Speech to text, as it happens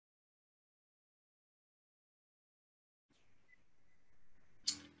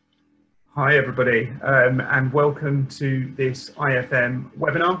Hi everybody, and welcome to this IFM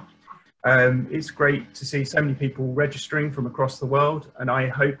webinar. It's great to see so many people registering from across the world, and I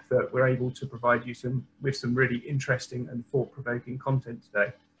hope that we're able to provide you with some really interesting and thought-provoking content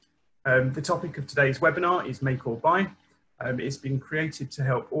today. The topic of today's webinar is Make or Buy. It's been created to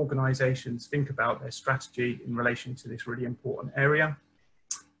help organisations think about their strategy in relation to this really important area.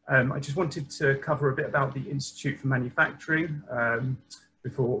 I just wanted to cover a bit about the Institute for Manufacturing.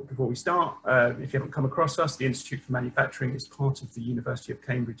 Before we start, if you haven't come across us, the Institute for Manufacturing is part of the University of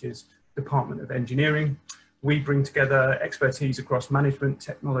Cambridge's Department of Engineering. We bring together expertise across management,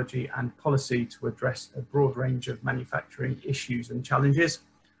 technology and policy to address a broad range of manufacturing issues and challenges.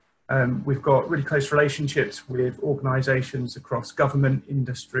 We've got really close relationships with organisations across government,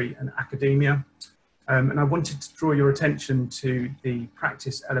 industry and academia. And I wanted to draw your attention to the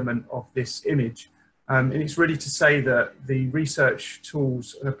practice element of this image. And it's really to say that the research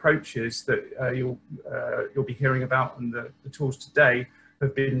tools and approaches that you'll be hearing about, and the tools today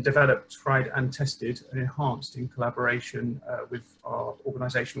have been developed, tried and tested and enhanced in collaboration with our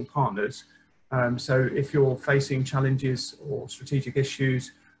organisational partners. So if you're facing challenges or strategic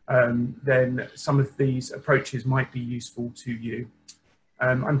issues, then some of these approaches might be useful to you.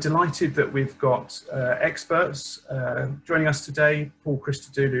 I'm delighted that we've got experts joining us today, Paul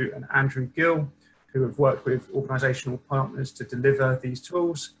Christodoulou and Andrew Gill, who have worked with organisational partners to deliver these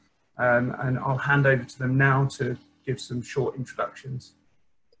tools. And I'll hand over to them now to give some short introductions.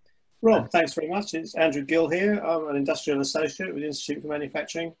 Rob, thanks very much. It's Andrew Gill here. I'm an industrial associate with the Institute for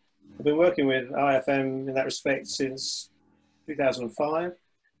Manufacturing. I've been working with IFM in that respect since 2005.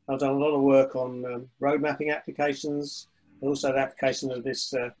 I've done a lot of work on road mapping applications, and also the application of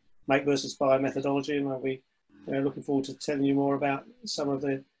this make versus buy methodology, and I'll be looking forward to telling you more about some of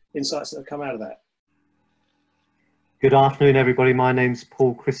the insights that have come out of that. Good afternoon, everybody. My name's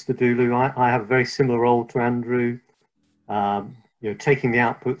Paul Christodoulou. I have a very similar role to Andrew, taking the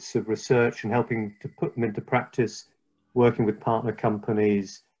outputs of research and helping to put them into practice, working with partner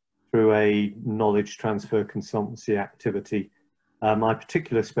companies through a knowledge transfer consultancy activity. My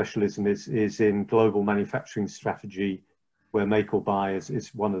particular specialism is in global manufacturing strategy, where make or buy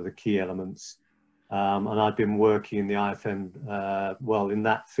is one of the key elements. And I've been working in the IFM, in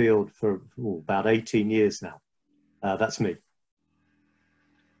that field for about 18 years now. That's me.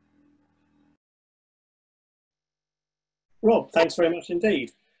 Rob, thanks very much indeed.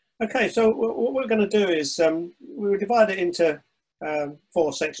 Okay, so what we're going to do is we'll divide it into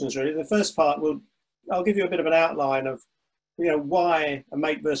 4 sections really. The first part, I'll give you a bit of an outline of why a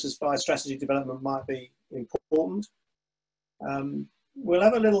make versus buy strategy development might be important. We'll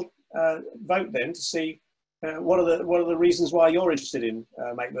have a little vote then to see what are the reasons why you're interested in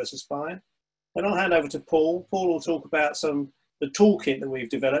make versus buy. Then I'll hand over to Paul. Paul will talk about the toolkit that we've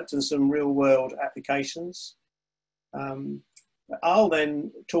developed and some real world applications. I'll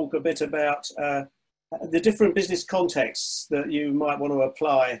then talk a bit about the different business contexts that you might want to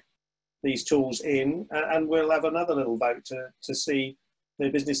apply these tools in, and we'll have another little vote to see the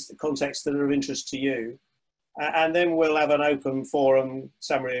business contexts that are of interest to you. And then we'll have an open forum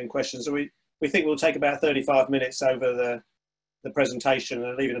summary and questions. So we think we'll take about 35 minutes over the presentation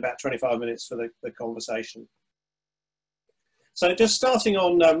and leaving about 25 minutes for the conversation. So just starting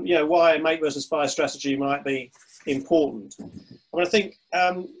on why a make versus buy strategy might be important. I think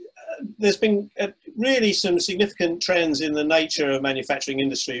there's been really some significant trends in the nature of manufacturing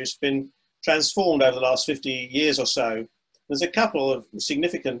industry. It's been transformed over the last 50 years or so. There's a couple of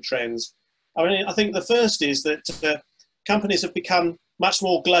significant trends. I think the first is that companies have become much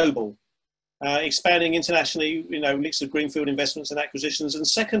more global, expanding internationally, mix of greenfield investments and acquisitions. And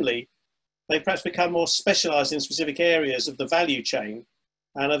secondly, they've perhaps become more specialised in specific areas of the value chain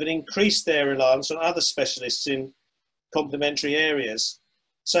and have increased their reliance on other specialists in complementary areas.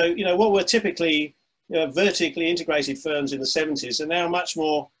 So, what were typically vertically integrated firms in the 70s are now much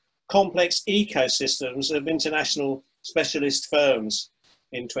more complex ecosystems of international specialist firms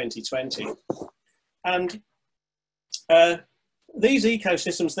in 2020. And these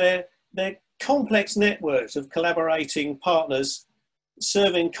ecosystems, they're complex networks of collaborating partners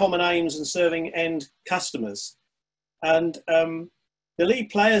serving common aims and serving end customers. And the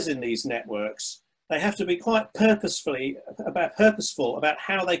lead players in these networks, they have to be quite purposeful about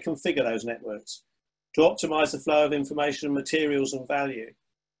how they configure those networks to optimize the flow of information, materials and value.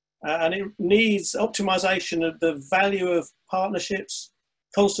 And it needs optimization of the value of partnerships,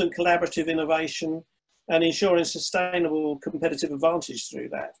 constant collaborative innovation, and ensuring sustainable competitive advantage through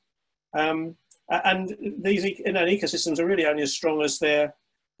that. And these ecosystems are really only as strong as their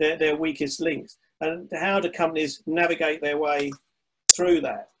weakest links. And how do companies navigate their way through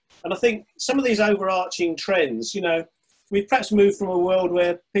that? And I think some of these overarching trends, you know, we've perhaps moved from a world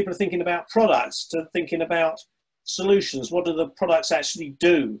where people are thinking about products to thinking about solutions. What do the products actually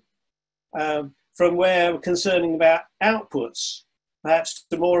do? From where we're concerning about outputs, perhaps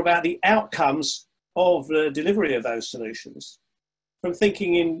to more about the outcomes of the delivery of those solutions. From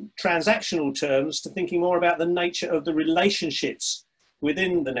thinking in transactional terms to thinking more about the nature of the relationships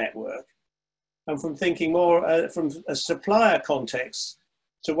within the network. And from thinking more from a supplier context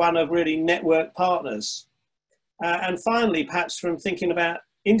to one of really network partners. And finally, perhaps from thinking about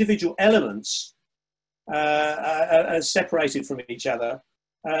individual elements as separated from each other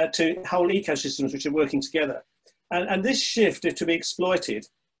to whole ecosystems which are working together. And this shift, if to be exploited,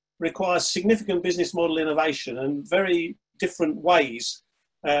 requires significant business model innovation and very different ways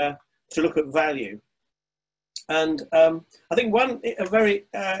to look at value. And I think a very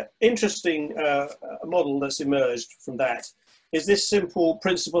interesting model that's emerged from that is this simple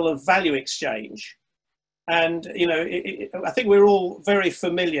principle of value exchange. And, you know, I think we're all very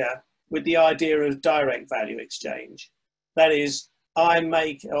familiar with the idea of direct value exchange. That is, I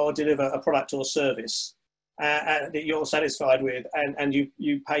make or deliver a product or service that you're satisfied with, and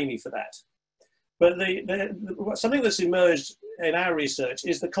you pay me for that. But something that's emerged in our research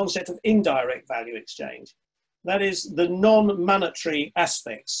is the concept of indirect value exchange. That is the non-monetary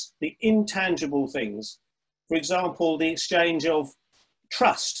aspects, the intangible things. For example, the exchange of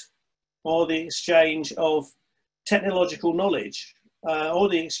trust, or the exchange of technological knowledge, or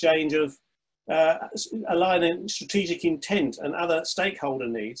the exchange of aligning strategic intent and other stakeholder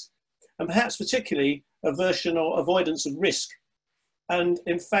needs, and perhaps particularly aversion or avoidance of risk. And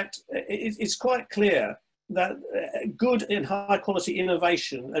in fact, it's quite clear that good and high quality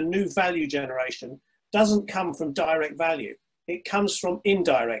innovation and new value generation doesn't come from direct value. It comes from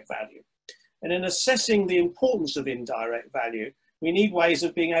indirect value. And in assessing the importance of indirect value, we need ways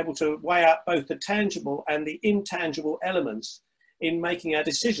of being able to weigh up both the tangible and the intangible elements in making our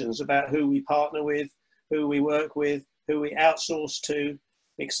decisions about who we partner with, who we work with, who we outsource to,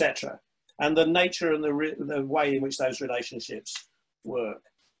 etc. And the nature and the way in which those relationships work.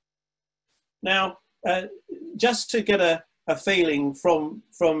 Now, just to get a feeling from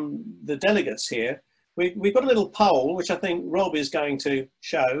the delegates here, we've got a little poll, which I think Rob is going to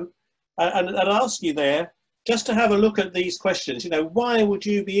show. And I'd ask you there, just to have a look at these questions. You know, why would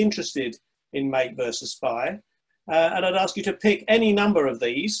you be interested in Make versus Spy? And I'd ask you to pick any number of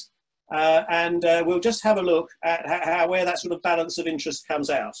these, and we'll just have a look at where that sort of balance of interest comes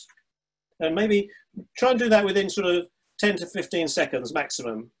out. And maybe try and do that within sort of 10 to 15 seconds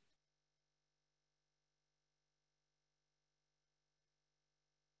maximum.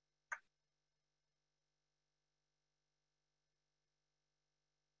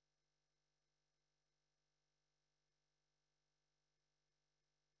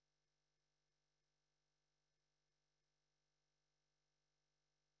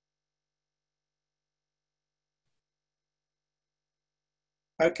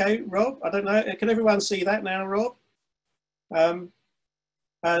 Okay, Rob, I don't know, can everyone see that now, Rob?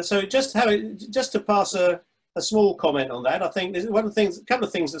 So just to pass a small comment on that, I think a couple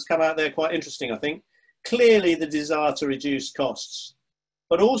of things that's come out there quite interesting, I think. Clearly the desire to reduce costs,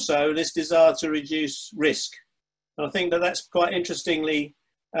 but also this desire to reduce risk. And I think that's quite interestingly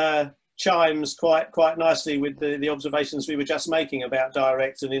chimes quite nicely with the observations we were just making about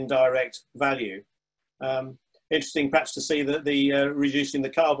direct and indirect value. Interesting perhaps to see that the reducing the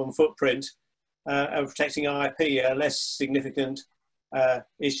carbon footprint and protecting IP are less significant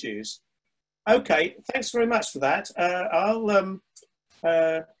issues. Okay, thanks very much for that.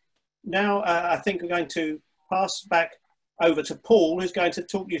 Now I think I'm going to pass back over to Paul, who's going to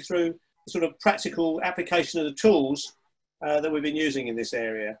talk you through the sort of practical application of the tools that we've been using in this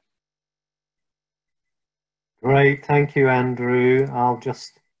area. Great, thank you, Andrew. I'll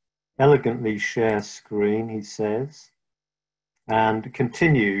just elegantly share screen, he says, and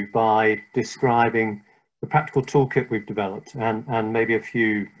continue by describing the practical toolkit we've developed and maybe a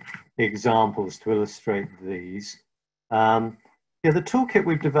few examples to illustrate these. Yeah, the toolkit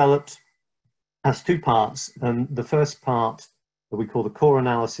we've developed has two parts, and the first part that we call the core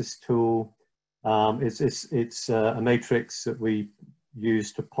analysis tool it's a matrix that we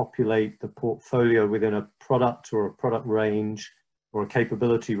use to populate the portfolio within a product or a product range or a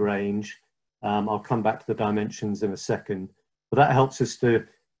capability range. I'll come back to the dimensions in a second, but that helps us to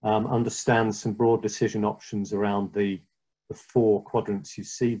understand some broad decision options around the four quadrants you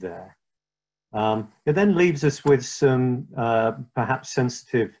see there. It then leaves us with some perhaps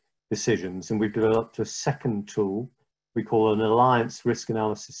sensitive decisions, and we've developed a second tool we call an alliance risk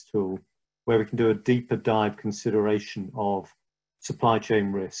analysis tool, where we can do a deeper dive consideration of supply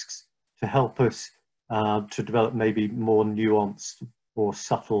chain risks to help us to develop maybe more nuanced or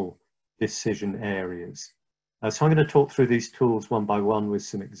subtle decision areas. So I'm going to talk through these tools one by one with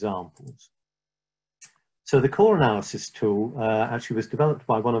some examples. So the core analysis tool actually was developed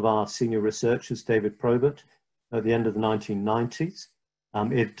by one of our senior researchers, David Probert, at the end of the 1990s.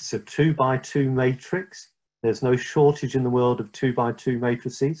 It's a 2x2 matrix. There's no shortage in the world of 2x2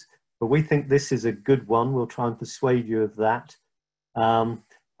 matrices, but we think this is a good one. We'll try and persuade you of that.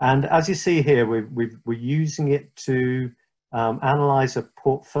 And as you see here, we're using it to analyze a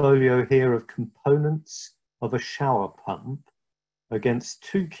portfolio here of components of a shower pump against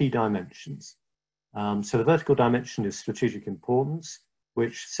two key dimensions. So the vertical dimension is strategic importance,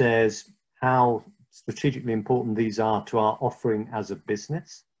 which says how strategically important these are to our offering as a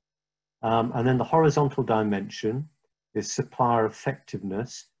business. And then the horizontal dimension is supplier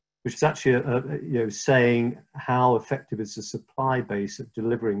effectiveness, which is actually saying how effective is the supply base at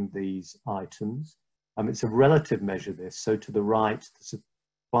delivering these items. It's a relative measure, this. So to the right, the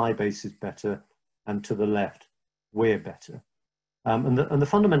supply base is better, and to the left, we're better. And the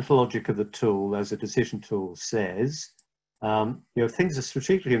fundamental logic of the tool as a decision tool says, if things are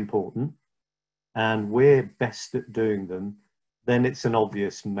strategically important and we're best at doing them, then it's an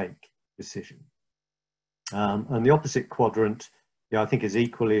obvious make decision. And the opposite quadrant, I think, is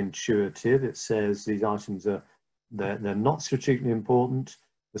equally intuitive. It says these items they're not strategically important,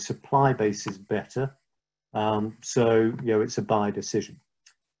 the supply base is better, so it's a buy decision.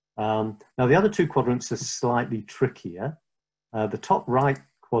 Now the other two quadrants are slightly trickier. The top right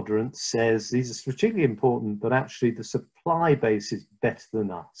quadrant says these are strategically important, but actually the supply base is better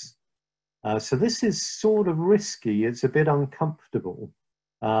than us. So this is sort of risky. It's a bit uncomfortable.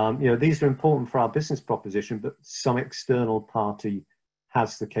 These are important for our business proposition, but some external party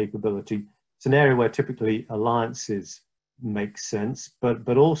has the capability. It's an area where typically alliances make sense,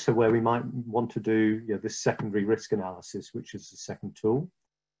 but also where we might want to do this secondary risk analysis, which is the second tool.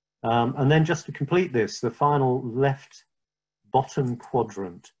 And then just to complete this, the final left bottom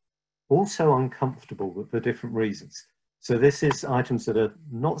quadrant, also uncomfortable, but for different reasons. So this is items that are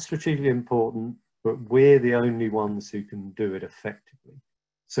not strategically important, but we're the only ones who can do it effectively.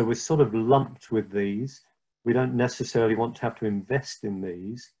 So we're sort of lumped with these. We don't necessarily want to have to invest in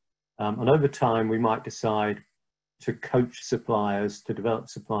these. And over time, we might decide to coach suppliers, to develop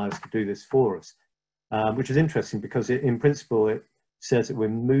suppliers to do this for us, which is interesting because in principle, it says that we're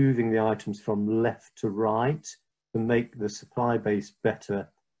moving the items from left to right to make the supply base better,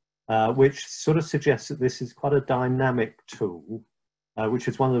 which sort of suggests that this is quite a dynamic tool, which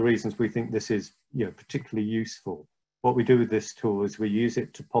is one of the reasons we think this is particularly useful. What we do with this tool is we use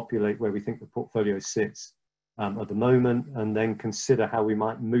it to populate where we think the portfolio sits at the moment, and then consider how we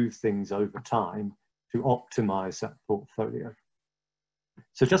might move things over time to optimize that portfolio.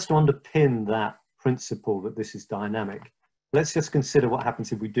 So just to underpin that principle that this is dynamic, let's just consider what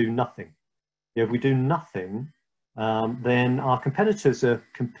happens if we do nothing. If we do nothing, then our competitors are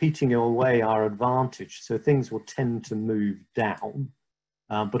competing away our advantage. So things will tend to move down,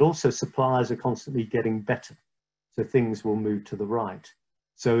 but also suppliers are constantly getting better. So things will move to the right.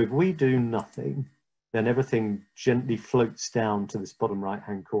 So if we do nothing, then everything gently floats down to this bottom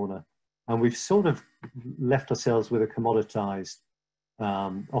right-hand corner. And we've sort of left ourselves with a commoditized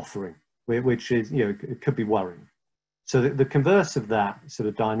offering, which is, it could be worrying. So the converse of that sort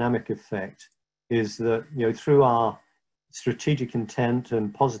of dynamic effect is that, through our strategic intent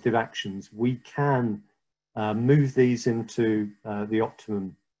and positive actions, we can move these into the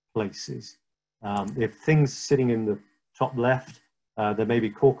optimum places. If things sitting in the top left, there may be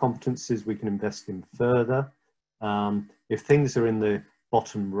core competencies we can invest in further. If things are in the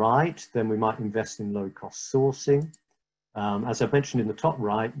bottom right, then we might invest in low-cost sourcing. As I've mentioned in the top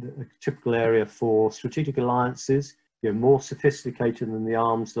right, a typical area for strategic alliances, more sophisticated than the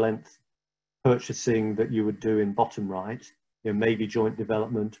arm's length purchasing that you would do in bottom right, maybe joint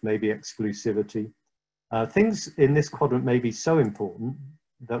development, maybe exclusivity. Things in this quadrant may be so important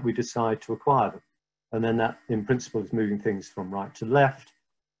that we decide to acquire them. And then that, in principle, is moving things from right to left.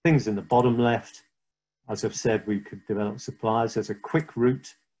 Things in the bottom left, as I've said, we could develop suppliers. There's a quick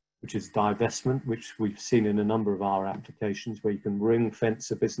route, which is divestment, which we've seen in a number of our applications, where you can ring fence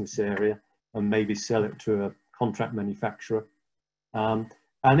a business area and maybe sell it to a contract manufacturer.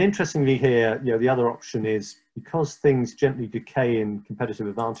 And interestingly here, the other option is, because things gently decay in competitive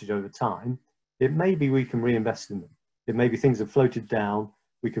advantage over time, it may be we can reinvest in them. It may be things have floated down,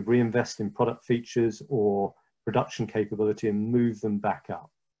 we could reinvest in product features or production capability and move them back up.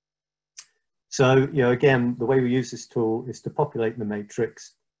 So, again, the way we use this tool is to populate the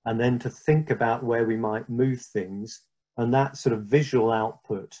matrix and then to think about where we might move things and that sort of visual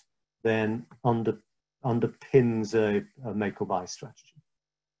output then underpins a make or buy strategy.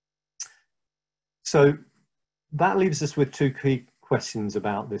 So that leaves us with two key questions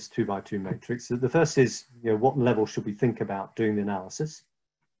about this 2x2 matrix. The first is, what level should we think about doing the analysis?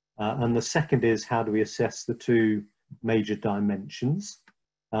 And the second is, how do we assess the two major dimensions?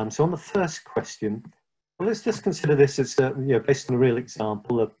 So on the first question, well, let's just consider this as based on a real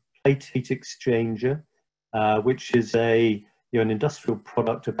example, a plate heat exchanger, which is an industrial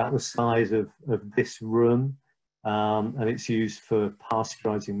product about the size of this room, and it's used for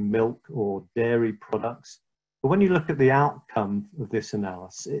pasteurizing milk or dairy products. But when you look at the outcome of this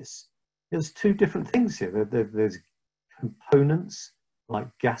analysis, there's two different things here. There's components like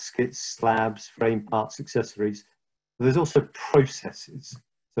gaskets, slabs, frame parts, accessories. But there's also processes,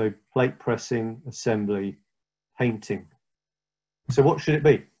 so plate pressing, assembly, painting. So what should it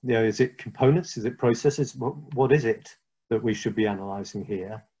be? Is it components? Is it processes? What is it that we should be analysing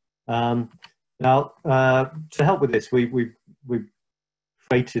here? Now, to help with this, we've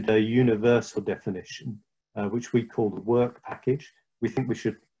created a universal definition, which we call the work package. We think we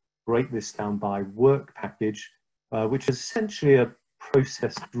should break this down by work package, which is essentially a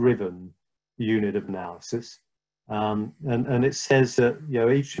process-driven unit of analysis. And it says that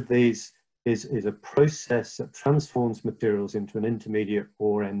each of these is a process that transforms materials into an intermediate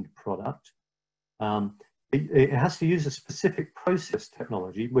or end product. It has to use a specific process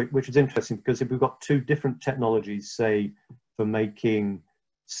technology, which is interesting because if we've got two different technologies, say for making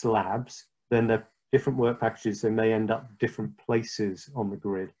slabs, then they're different work packages. They may end up different places on the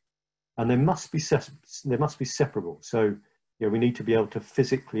grid, and they must be separable. So we need to be able to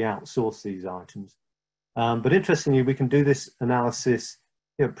physically outsource these items. But interestingly, we can do this analysis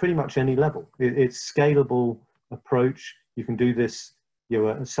pretty much any level. It's scalable approach. You can do this at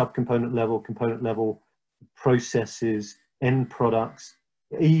a subcomponent level, component level, processes, end products,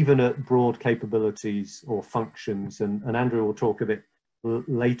 even at broad capabilities or functions. And Andrew will talk a bit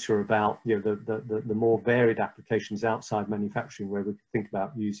later about the more varied applications outside manufacturing where we can think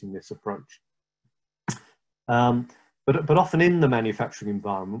about using this approach. But often in the manufacturing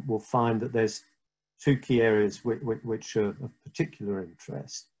environment, we'll find that there's two key areas which are of particular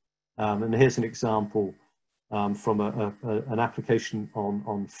interest. And here's an example from an application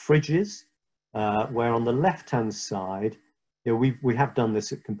on fridges, where on the left-hand side, we have done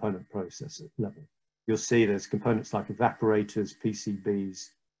this at component process level. You'll see there's components like evaporators, PCBs,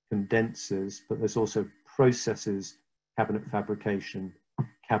 condensers, but there's also processes, cabinet fabrication,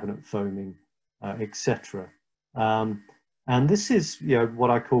 cabinet foaming, etc. And this is what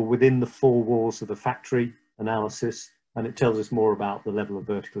I call within the four walls of the factory analysis, and it tells us more about the level of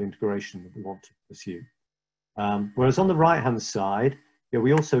vertical integration that we want to pursue. Whereas on the right-hand side,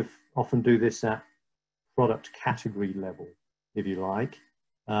 we also often do this at product category level, if you like.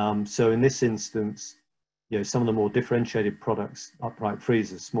 So in this instance, some of the more differentiated products, upright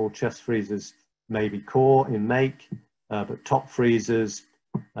freezers, small chest freezers, may be core in make, but top freezers,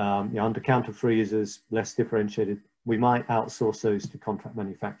 under-counter freezers, less differentiated, we might outsource those to contract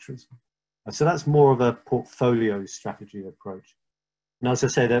manufacturers. So that's more of a portfolio strategy approach. And as I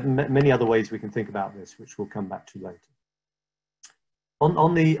say, there are many other ways we can think about this, which we'll come back to later.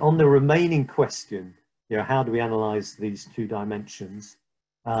 On the remaining question, how do we analyze these two dimensions?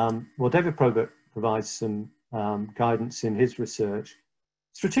 Well, David Probert provides some guidance in his research.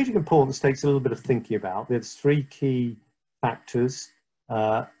 Strategic importance takes a little bit of thinking about. There's three key factors.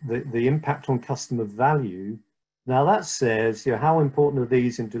 The impact on customer value. Now that says, how important are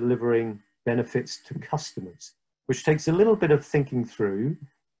these in delivering benefits to customers, which takes a little bit of thinking through.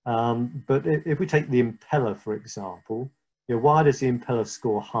 But if we take the impeller, for example, why does the impeller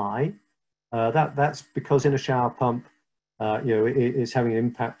score high? That's because in a shower pump, it is having an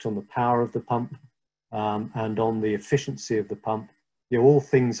impact on the power of the pump and on the efficiency of the pump, all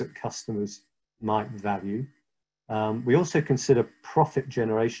things that customers might value. We also consider profit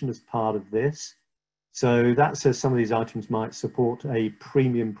generation as part of this. So that says some of these items might support a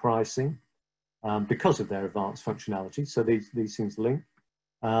premium pricing because of their advanced functionality. So these things link.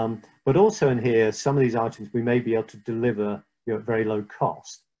 But also in here, some of these items we may be able to deliver at very low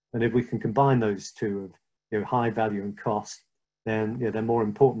cost. And if we can combine those two of high value and cost, then they're more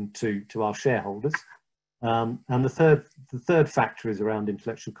important to our shareholders. And the third factor is around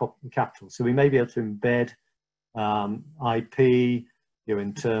intellectual capital. So we may be able to embed IP,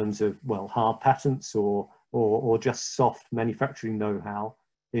 in terms of hard patents or just soft manufacturing know-how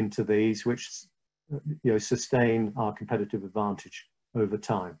into these, which sustain our competitive advantage over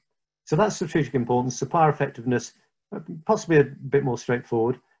time. So that's strategic importance. Supplier effectiveness, possibly a bit more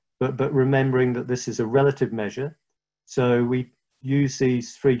straightforward, but remembering that this is a relative measure. So we use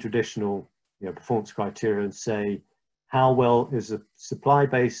these three traditional performance criteria and say, how well is a supply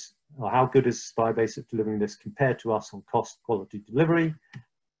base, or how good is the supply base at delivering this compared to us on cost, quality, delivery?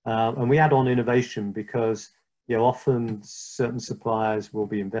 And we add on innovation because often certain suppliers will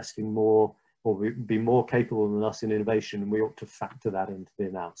be investing more or be more capable than us in innovation, and we ought to factor that into the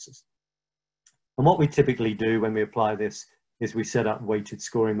analysis. And what we typically do when we apply this is we set up weighted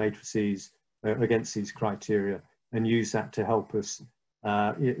scoring matrices against these criteria and use that to help us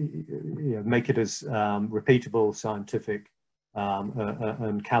make it as repeatable, scientific,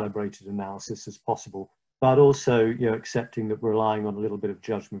 and calibrated analysis as possible, but also accepting that we're relying on a little bit of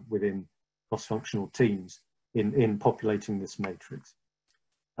judgment within cross-functional teams in populating this matrix.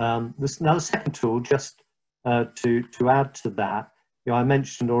 Now the second tool, just to add to that, I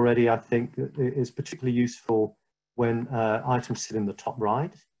mentioned already, I think that it is particularly useful when items sit in the top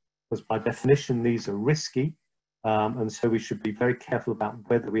right, because by definition these are risky, and so we should be very careful about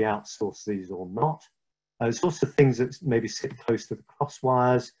whether we outsource these or not. There's also things that maybe sit close to the cross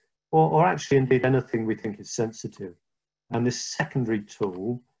wires, or actually indeed anything we think is sensitive. And this secondary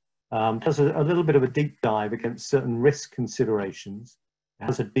tool does a little bit of a deep dive against certain risk considerations. It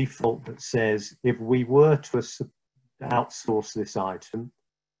has a default that says if we were to outsource this item,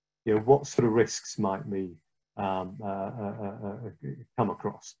 what sort of risks might we come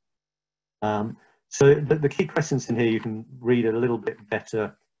across? So the key questions in here you can read a little bit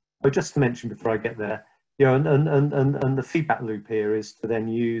better. But just to mention before I get there, and the feedback loop here is to then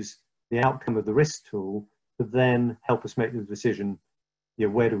use the outcome of the risk tool to then help us make the decision,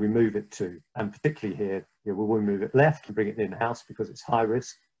 where do we move it to? And particularly here, will we move it left and bring it in-house because it's high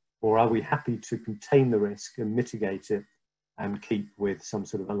risk, or are we happy to contain the risk and mitigate it and keep with some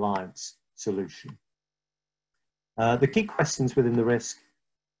sort of alliance solution? The key questions within the risk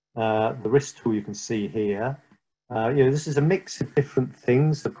tool you can see here, this is a mix of different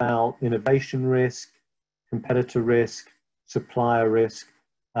things about innovation risk, competitor risk, supplier risk.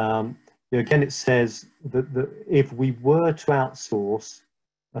 Again, it says that if we were to outsource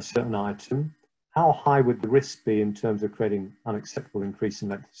a certain item, how high would the risk be in terms of creating unacceptable increase in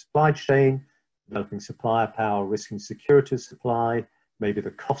length of supply chain, developing supplier power, risking security of supply, maybe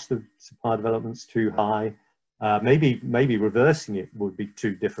the cost of supply development's too high, maybe reversing it would be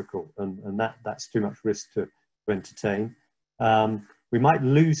too difficult, and that's too much risk to entertain. We might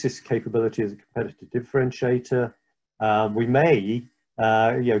lose this capability as a competitive differentiator. We may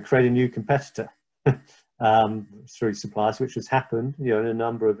create a new competitor through suppliers, which has happened in a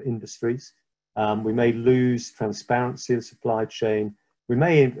number of industries. We may lose transparency of the supply chain. We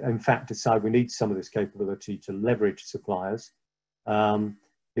may, in fact, decide we need some of this capability to leverage suppliers.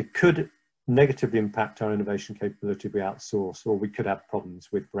 It could negatively impact our innovation capability if we outsource, or we could have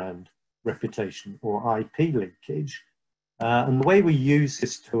problems with brand reputation or IP leakage. And the way we use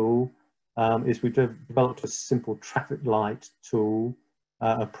this tool is we've developed a simple traffic light tool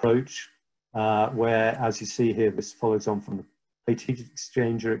approach, where, as you see here, this follows on from the plate heat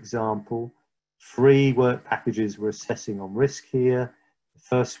exchanger example. 3 work packages we're assessing on risk here. The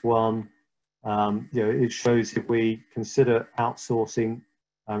first one, it shows if we consider outsourcing,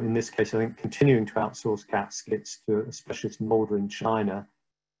 in this case, I think continuing to outsource gaskets to a specialist molder in China,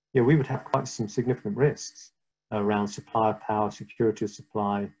 we would have quite some significant risks around supplier power, security of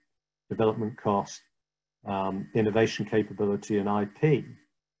supply, development cost, innovation capability, and IP.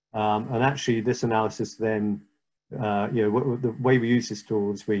 And actually, this analysis then, the way we use this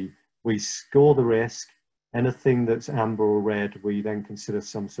tool is we score the risk. Anything that's amber or red, we then consider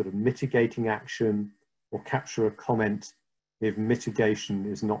some sort of mitigating action or capture a comment if mitigation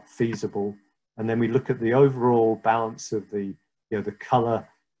is not feasible. And then we look at the overall balance of the color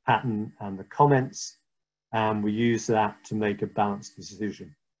pattern and the comments, and we use that to make a balanced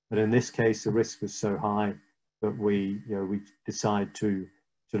decision. But in this case, the risk was so high that we decide to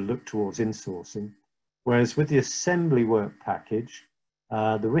look towards insourcing. Whereas with the assembly work package,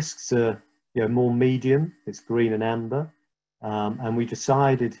 the risks are more medium. It's green and amber, and we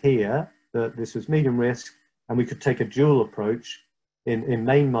decided here that this was medium risk, and we could take a dual approach. In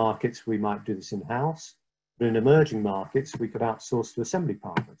main markets, we might do this in-house, but in emerging markets, we could outsource to assembly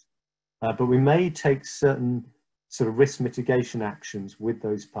partners. But we may take certain sort of risk mitigation actions with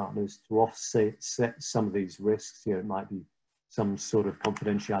those partners to offset some of these risks. It might be some sort of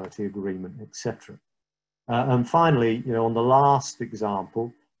confidentiality agreement, etc. And finally, on the last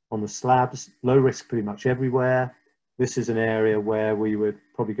example, on the slabs, low risk pretty much everywhere. This is an area where we would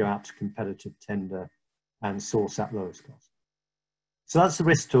probably go out to competitive tender and source at lowest cost. So that's the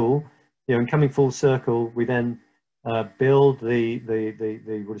risk tool. And coming full circle, we then build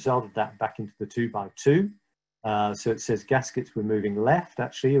the result of that back into the 2x2. So it says gaskets, we're moving left,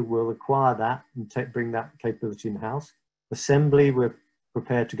 actually, we'll acquire that and bring that capability in-house. Assembly, we're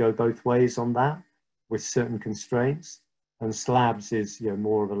prepared to go both ways on that with certain constraints. And slabs is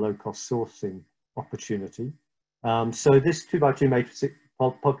more of a low-cost sourcing opportunity. So this 2x2 matrix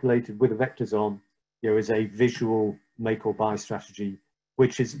populated with the vectors on, is a visual make or buy strategy,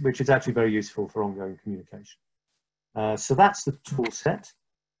 which is actually very useful for ongoing communication. So that's the tool set.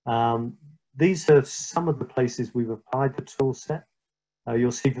 These are some of the places we've applied the tool set.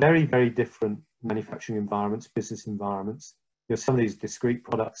 You'll see very, very different manufacturing environments, business environments. Some of these discrete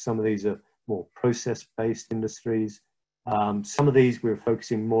products, some of these are more process-based industries. Some of these we're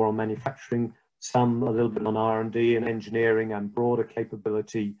focusing more on manufacturing, some a little bit on R&D and engineering and broader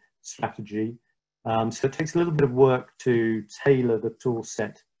capability strategy. So it takes a little bit of work to tailor the tool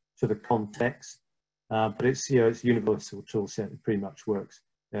set to the context, but it's it's a universal tool set. It pretty much works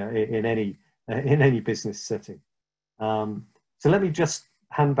in any business setting. So let me just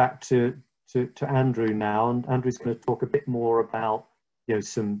hand back to Andrew now, and Andrew's going to talk a bit more about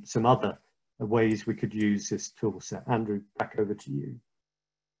some other ways we could use this tool set. Andrew, back over to you.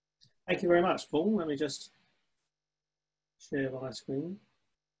 Thank you very much, Paul. Let me just share my screen.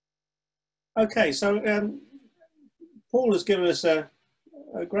 Okay, so Paul has given us a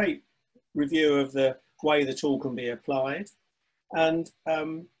great review of the way the tool can be applied, and I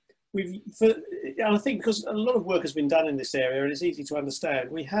think because a lot of work has been done in this area and it's easy to understand,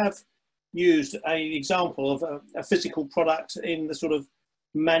 we have used an example of a physical product in the sort of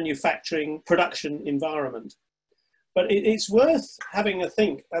manufacturing production environment. But it's worth having a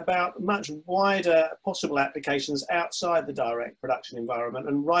think about much wider possible applications outside the direct production environment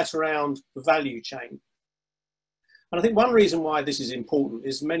and right around the value chain. And I think one reason why this is important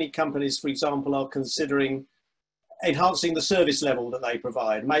is many companies, for example, are considering enhancing the service level that they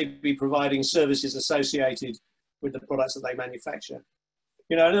provide, maybe providing services associated with the products that they manufacture.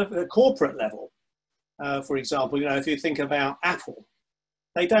 At a corporate level, for example, if you think about Apple,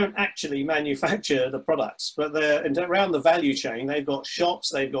 they don't actually manufacture the products, but they're around the value chain. They've got shops,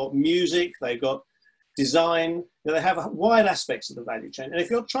 they've got music, they've got design. They have wide aspects of the value chain. And if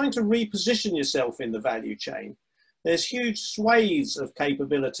you're trying to reposition yourself in the value chain, there's huge swathes of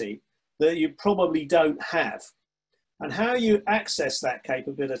capability that you probably don't have. And how you access that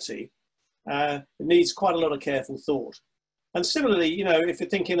capability needs quite a lot of careful thought. And similarly, if you're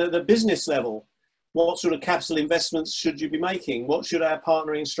thinking at the business level, what sort of capital investments should you be making? What should our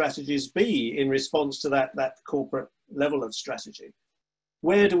partnering strategies be in response to that corporate level of strategy?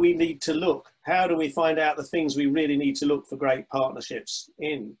 Where do we need to look? How do we find out the things we really need to look for great partnerships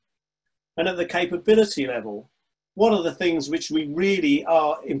in? And at the capability level, what are the things which we really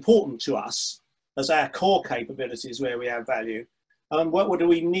are important to us as our core capabilities where we add value? And what do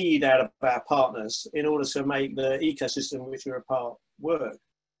we need out of our partners in order to make the ecosystem which we're a part work?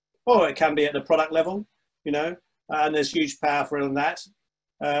 Or it can be at the product level, and there's huge power in that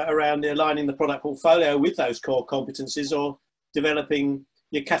around aligning the product portfolio with those core competencies or developing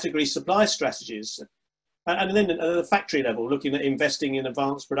your category supply strategies. And then at the factory level, looking at investing in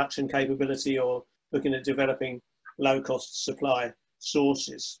advanced production capability or looking at developing low-cost supply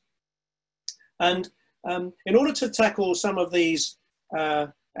sources. And in order to tackle some of these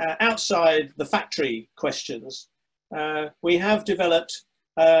outside the factory questions, we have developed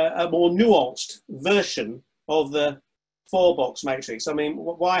a more nuanced version of the 4-box matrix. I mean,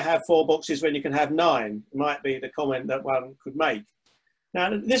 why have 4 boxes when you can have 9? Might be the comment that one could make.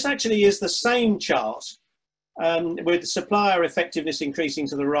 Now, this actually is the same chart with supplier effectiveness increasing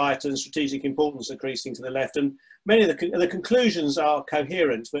to the right and strategic importance increasing to the left. And many of the conclusions are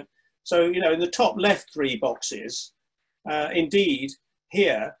coherent. But so, in the top left 3 boxes, indeed,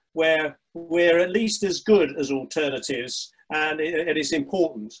 here, where we're at least as good as alternatives and it is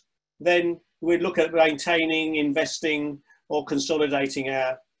important, then we look at maintaining, investing, or consolidating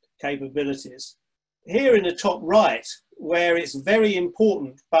our capabilities. Here in the top right, where it's very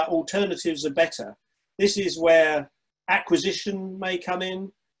important, but alternatives are better, this is where acquisition may come in,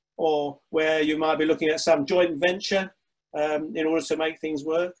 or where you might be looking at some joint venture in order to make things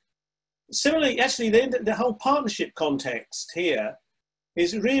work. Similarly, actually, the whole partnership context here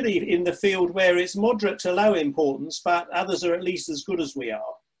is really in the field where it's moderate to low importance, but others are at least as good as we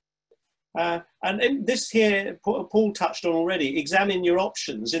are. And in this here, Paul touched on already, examine your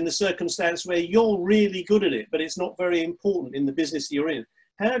options in the circumstance where you're really good at it, but it's not very important in the business you're in.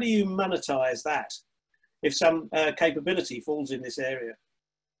 How do you monetize that if some capability falls in this area?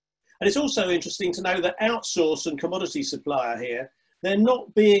 And it's also interesting to know that outsource and commodity supplier here, they're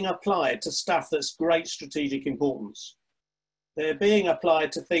not being applied to stuff that's great strategic importance. they're being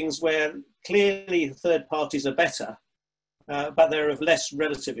applied to things where clearly third parties are better, but they're of less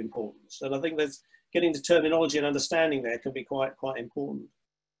relative importance. And I think that's getting to terminology and understanding there can be quite important.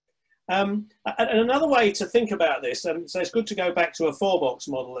 And another way to think about this, and so it's good to go back to a 4-box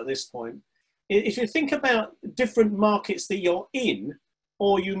model at this point, if you think about different markets that you're in,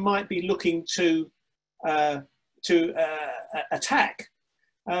 or you might be looking to attack,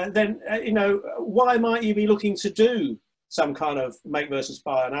 then why might you be looking to do some kind of make versus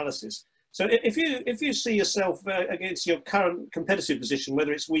buy analysis? So if you see yourself against your current competitive position,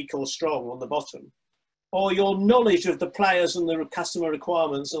 whether it's weak or strong on the bottom, or your knowledge of the players and the customer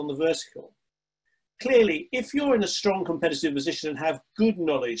requirements on the vertical, clearly, if you're in a strong competitive position and have good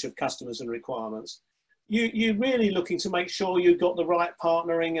knowledge of customers and requirements, you're really looking to make sure you've got the right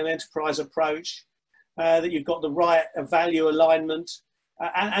partnering and enterprise approach, that you've got the right value alignment,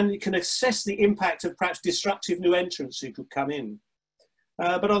 and you can assess the impact of perhaps disruptive new entrants who could come in.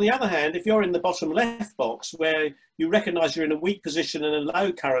 But on the other hand, if you're in the bottom left box where you recognise you're in a weak position and a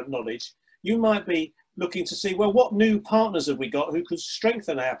low current knowledge, you might be looking to see, well, what new partners have we got who could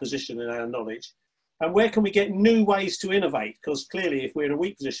strengthen our position and our knowledge? And where can we get new ways to innovate? Because clearly, if we're in a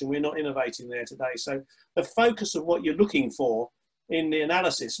weak position, we're not innovating there today. So the focus of what you're looking for in the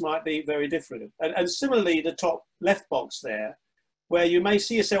analysis might be very different. And similarly, the top left box there, where you may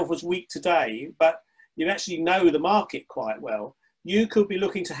see yourself as weak today, but you actually know the market quite well, you could be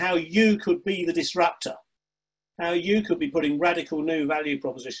looking to how you could be the disruptor, how you could be putting radical new value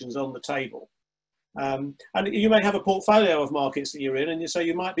propositions on the table. And you may have a portfolio of markets that you're in, and so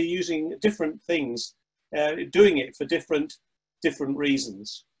you might be using different things, doing it for different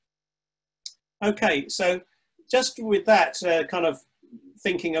reasons. Okay, so just with that kind of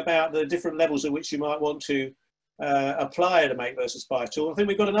thinking about the different levels at which you might want to apply the make versus buy tool, I think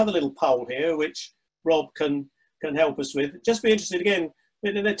we've got another little poll here which Rob can help us with. Just be interested again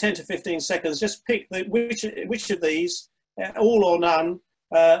in 10 to 15 seconds. Just pick which of these, all or none,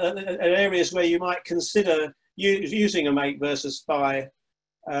 areas where you might consider using a make versus buy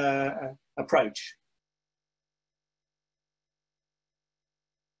approach.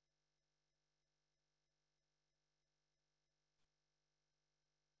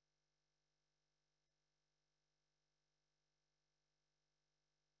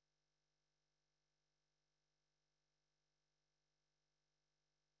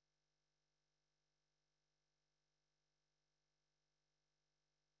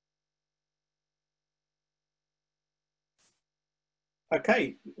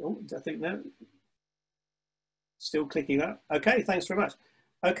 Okay, I think that still clicking that. Okay, thanks very much.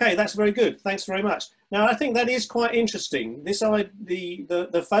 Okay, that's very good. Thanks very much. Now, I think that is quite interesting. This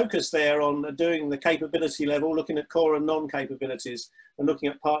the focus there on doing the capability level, looking at core and non-capabilities, and looking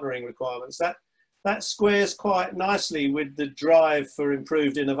at partnering requirements. That squares quite nicely with the drive for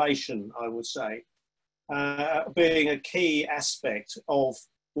improved innovation, I would say, being a key aspect of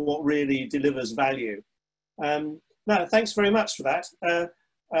what really delivers value. No, thanks very much for that.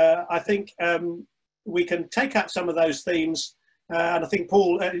 I think we can take up some of those themes, and I think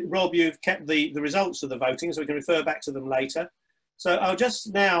Paul, Rob, you've kept the results of the voting, so we can refer back to them later. So I'll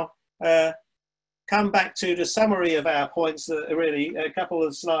just now come back to the summary of our points, that are really a couple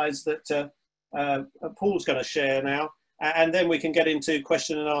of slides that Paul's going to share now, and then we can get into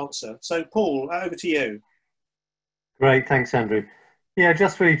question and answer. So Paul, over to you. Great, thanks, Andrew. Yeah,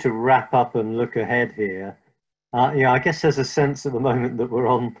 just really to wrap up and look ahead here. Yeah, I guess there's a sense at the moment that we're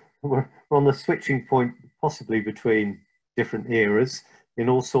on the switching point, possibly between different eras in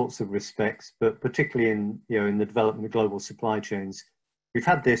all sorts of respects, but particularly in the development of global supply chains. We've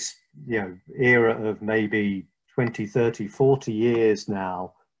had this era of maybe 20, 30, 40 years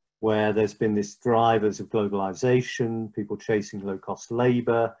now, where there's been this drivers of globalization, people chasing low-cost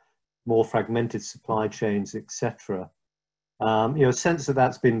labor, more fragmented supply chains, etc. A sense that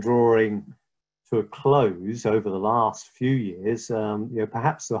that's been drawing to a close over the last few years.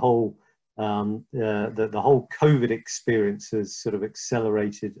 Perhaps the whole COVID experience has sort of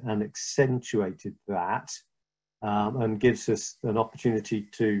accelerated and accentuated that, and gives us an opportunity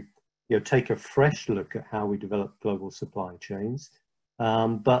to take a fresh look at how we develop global supply chains,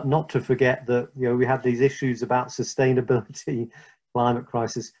 but not to forget that we have these issues about sustainability, climate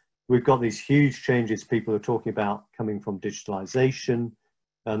crisis. We've got these huge changes people are talking about coming from digitalization.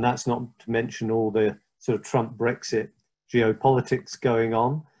 And that's not to mention all the sort of Trump Brexit geopolitics going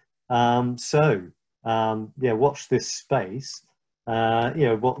on. Yeah, watch this space.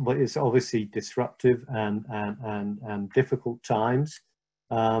 What is obviously disruptive and difficult times,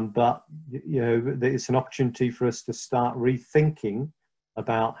 but it's an opportunity for us to start rethinking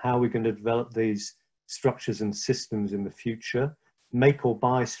about how we're going to develop these structures and systems in the future. Make or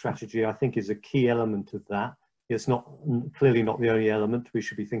buy strategy, I think, is a key element of that. It's not clearly not the only element. We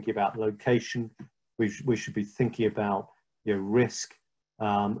should be thinking about location. We should be thinking about, you know, risk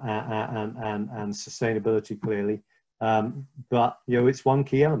and sustainability clearly. But you know, it's one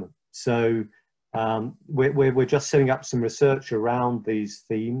key element. So we're just setting up some research around these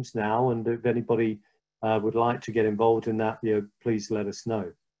themes now, and if anybody would like to get involved in that, you know, please let us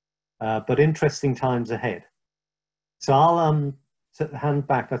know. But interesting times ahead. So I'll hand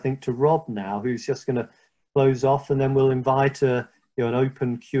back, I think, to Rob now, who's just going to close off, and then we'll invite you know, an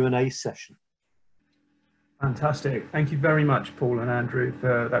open Q&A session. Fantastic. Thank you very much, Paul and Andrew,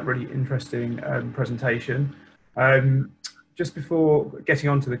 for that really interesting presentation. Just before getting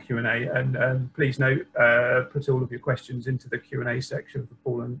on to the Q&A, and please note, put all of your questions into the Q&A section for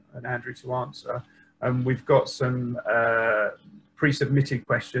Paul and Andrew to answer. We've got some pre-submitted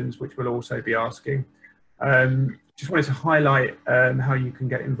questions which we'll also be asking. Just wanted to highlight how you can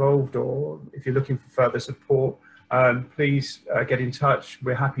get involved, or if you're looking for further support, please get in touch.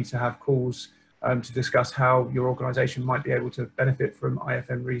 We're happy to have calls to discuss how your organisation might be able to benefit from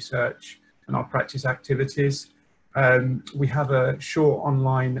IFM research and our practice activities. We have a short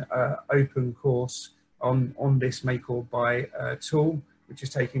online open course on this make or buy tool, which is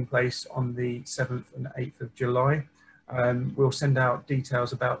taking place on the 7th and 8th of July. We'll send out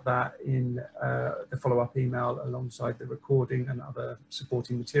details about that in the follow-up email alongside the recording and other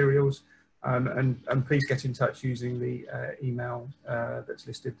supporting materials. And please get in touch using the email that's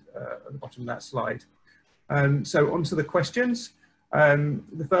listed at the bottom of that slide. So on to the questions.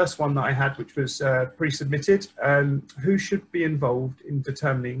 The first one that I had, which was pre-submitted, who should be involved in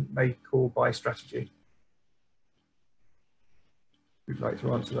determining make or buy strategy? Who'd like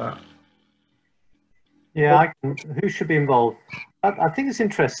to answer that? Yeah, who should be involved? I think it's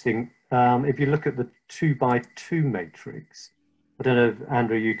interesting if you look at the 2x2 matrix. I don't know if,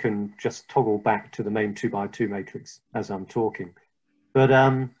 Andrew, you can just toggle back to the main 2x2 matrix as I'm talking. But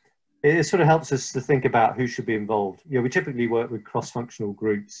it sort of helps us to think about who should be involved. You know, we typically work with cross-functional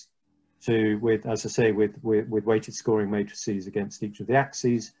groups with, as I say, with weighted scoring matrices against each of the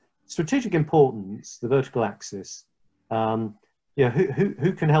axes. Strategic importance, the vertical axis. Yeah,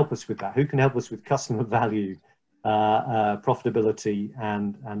 who can help us with that? Who can help us with customer value, profitability,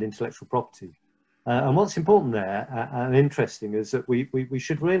 and intellectual property? And what's important there and interesting is that we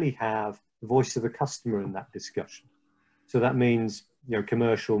should really have the voice of the customer in that discussion. So that means, you know,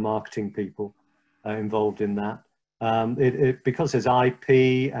 commercial marketing people involved in that. Because there's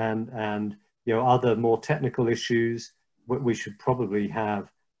IP and you know, other more technical issues, we should probably have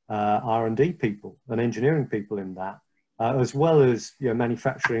R&D people and engineering people in that, as well as, you know,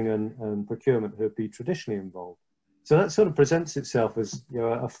 manufacturing and procurement who would be traditionally involved. So that sort of presents itself as, you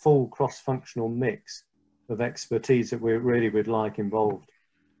know, a full cross-functional mix of expertise that we really would like involved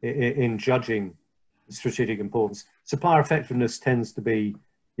in judging strategic importance. Supplier effectiveness tends to be,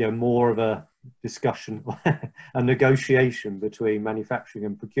 you know, more of a discussion, a negotiation between manufacturing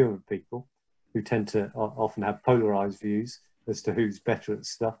and procurement people, who tend to often have polarized views as to who's better at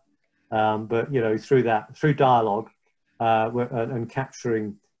stuff. But, you know, through dialogue and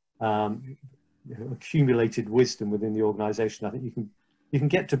capturing accumulated wisdom within the organization, I think you can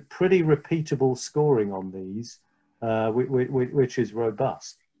get to pretty repeatable scoring on these, which is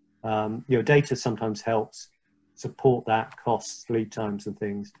robust. You know, data sometimes helps support that, costs, lead times and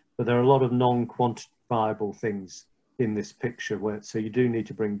things, but there are a lot of non-quantifiable things in this picture, so you do need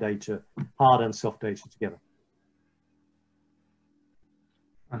to bring data, hard and soft data, together.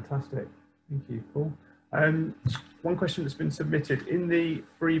 Fantastic, thank you, Paul. One question that's been submitted: in the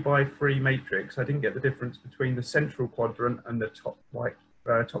 3x3 matrix, I didn't get the difference between the central quadrant and the top right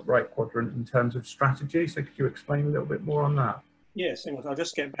quadrant in terms of strategy. So could you explain a little bit more on that? Yes, I'll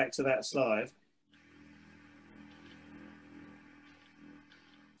just get back to that slide.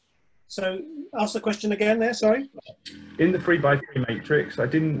 So ask the question again there, sorry. In the 3x3 matrix, I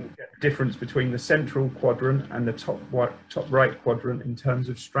didn't get the difference between the central quadrant and the top right quadrant in terms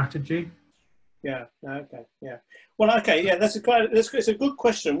of strategy. Yeah, okay, yeah. Well, okay, yeah, it's a good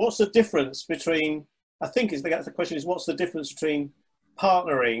question. What's the difference between, I think the question is, what's the difference between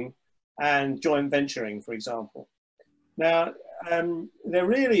partnering and joint venturing, for example? Now, there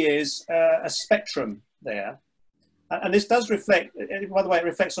really is a spectrum there. And this does reflect, by the way, it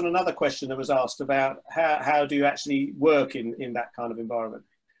reflects on another question that was asked about how do you actually work in that kind of environment.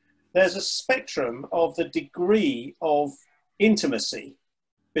 There's a spectrum of the degree of intimacy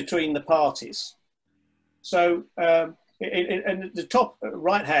between the parties. So in the top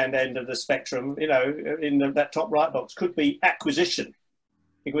right-hand end of the spectrum, you know, in that top right box could be acquisition.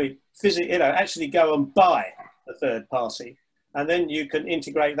 we actually go and buy a third party, and then you can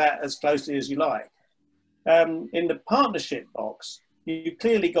integrate that as closely as you like. In the partnership box, you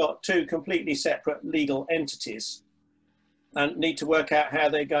clearly got two completely separate legal entities and need to work out how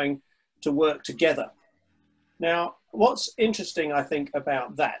they're going to work together. Now, what's interesting, I think,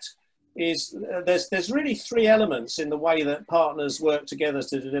 about that is there's really three elements in the way that partners work together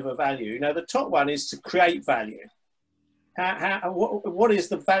to deliver value. Now, the top one is to create value. What is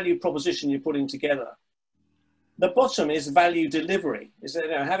the value proposition you're putting together? The bottom is value delivery. Is that,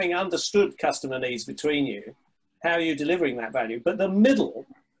 having understood customer needs between you, how are you delivering that value? But the middle,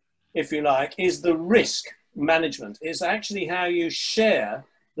 if you like, is the risk management. It's actually how you share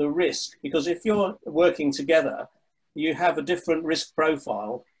the risk, because if you're working together, you have a different risk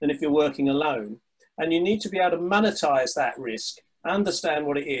profile than if you're working alone. And you need to be able to monetize that risk, understand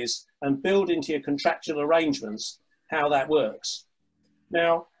what it is, and build into your contractual arrangements how that works.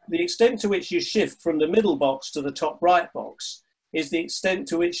 Now, the extent to which you shift from the middle box to the top right box is the extent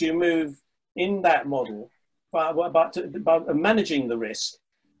to which you move in that model by managing the risk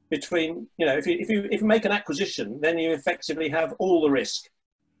between, if you make an acquisition, then you effectively have all the risk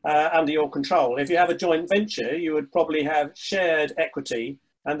under your control. If you have a joint venture, you would probably have shared equity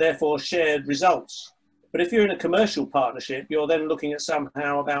and therefore shared results. But if you're in a commercial partnership, you're then looking at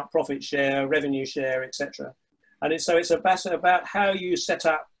somehow about profit share, revenue share, etc. And so it's about how you set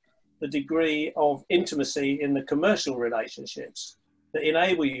up the degree of intimacy in the commercial relationships that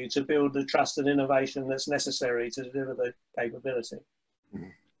enable you to build the trust and innovation that's necessary to deliver the capability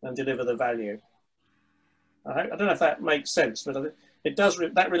and deliver the value. I don't know if that makes sense, but it does.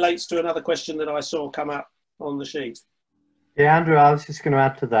 That relates to another question that I saw come up on the sheet. Yeah, Andrew, I was just going to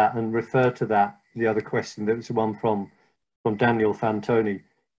add to that and refer to that, the other question. That was the one from Daniel Fantoni.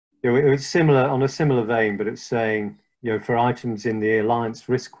 It was similar, on a similar vein, but it's saying, for items in the alliance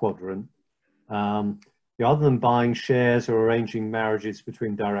risk quadrant, other than buying shares or arranging marriages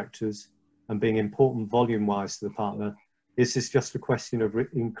between directors and being important volume-wise to the partner, is this just a question of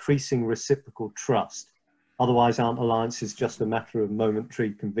increasing reciprocal trust? Otherwise, aren't alliances just a matter of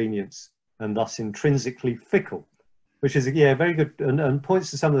momentary convenience and thus intrinsically fickle? Which is, very good, and points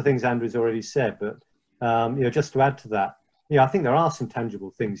to some of the things Andrew's already said. But just to add to that, I think there are some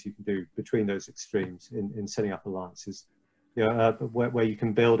tangible things you can do between those extremes in setting up alliances, where you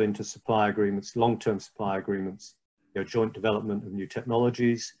can build into supply agreements, long-term supply agreements, joint development of new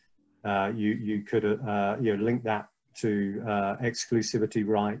technologies. You could link that to exclusivity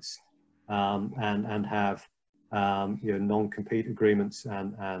rights and have non-compete agreements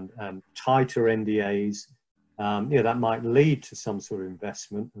and tighter NDAs. That might lead to some sort of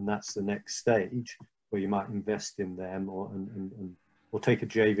investment, and that's the next stage where you might invest in them or take a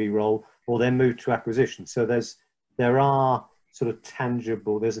JV role or then move to acquisition. So there's a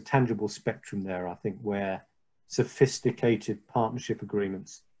tangible spectrum there, I think, where sophisticated partnership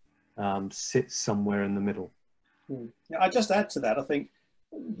agreements sit somewhere in the middle. Yeah, I just add to that. I think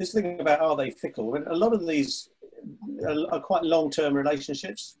this thing about are they fickle? A lot of these are quite long-term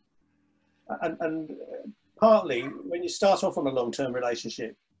relationships, and partly when you start off on a long-term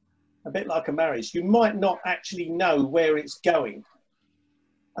relationship, a bit like a marriage, you might not actually know where it's going,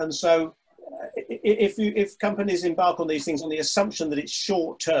 and so if companies embark on these things on the assumption that it's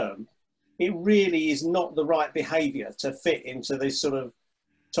short-term, it really is not the right behaviour to fit into this sort of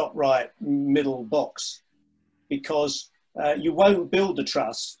top right middle box, because you won't build the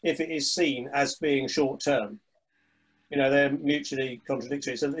trust if it is seen as being short-term. They're mutually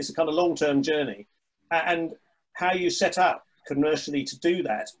contradictory. So it's a kind of long-term journey. And how you set up commercially to do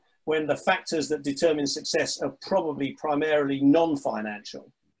that when the factors that determine success are probably primarily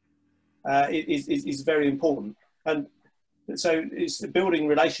non-financial is very important. And so it's building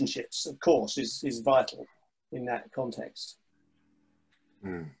relationships, of course, is vital in that context.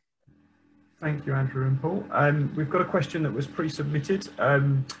 Mm. Thank you, Andrew and Paul. We've got a question that was pre-submitted.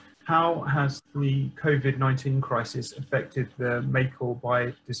 How has the COVID-19 crisis affected the make or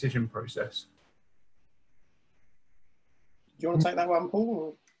buy decision process? Do you want to take that one,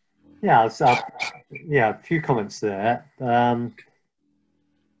 Paul? Yeah, a few comments there. I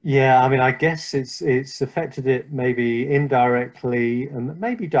guess it's affected it maybe indirectly and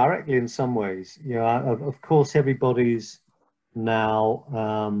maybe directly in some ways. Of course, everybody's now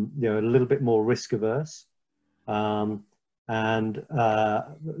a little bit more risk averse, and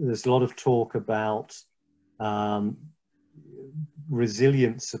there's a lot of talk about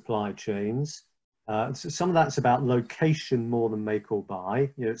resilient supply chains. Some of that's about location more than make or buy.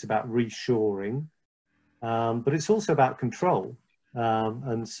 It's about reshoring, but it's also about control,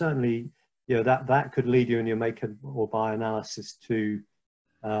 and certainly that could lead you in your make or buy analysis to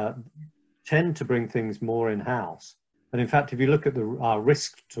tend to bring things more in-house. And in fact, if you look at our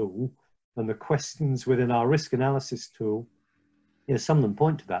risk tool and the questions within our risk analysis tool, some of them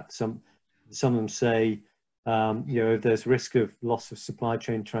point to that. Some of them say, if there's risk of loss of supply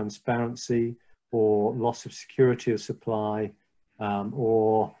chain transparency or loss of security of supply,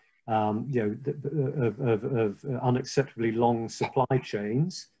 or of unacceptably long supply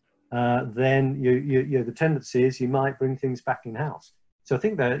chains, then the tendency is you might bring things back in-house. So I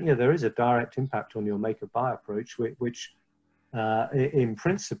think that there is a direct impact on your make or buy approach, which in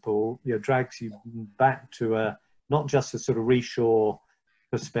principle drags you back to not just a sort of reshore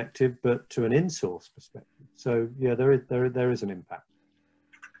perspective, but to an in-source perspective. So there is an impact.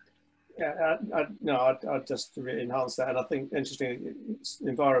 Yeah, I'd just enhance that, and I think interesting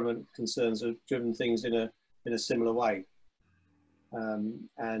environment concerns have driven things in a similar way,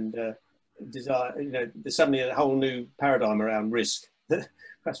 desire. There's suddenly a whole new paradigm around risk that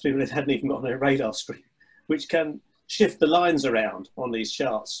perhaps people hadn't even got on their radar screen, which can shift the lines around on these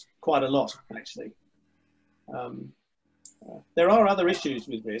charts quite a lot, actually. There are other issues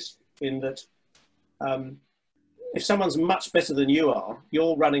with risk in that. If someone's much better than you are,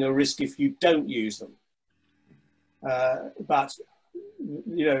 you're running a risk if you don't use them. But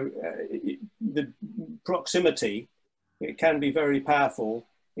the proximity, it can be very powerful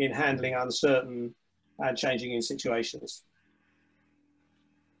in handling uncertain and changing in situations.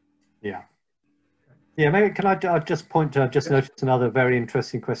 Yeah. Yeah, maybe can I just point to, I've just noticed another very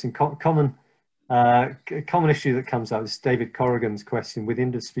interesting question. Common issue that comes up is David Corrigan's question. With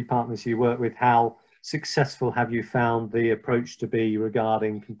industry partners you work with, how successful have you found the approach to be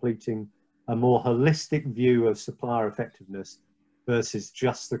regarding completing a more holistic view of supplier effectiveness versus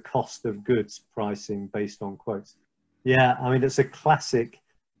just the cost of goods pricing based on quotes? Yeah, I mean, it's a classic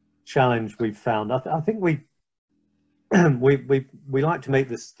challenge we've found. I think we like to make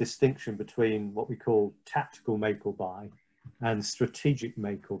this distinction between what we call tactical make or buy and strategic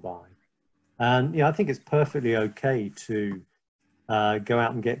make or buy. And I think it's perfectly okay to go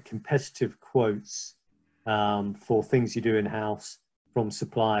out and get competitive quotes for things you do in-house from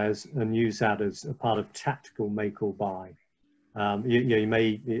suppliers and use that as a part of tactical make or buy.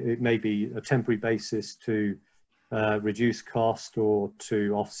 It may be a temporary basis to reduce cost or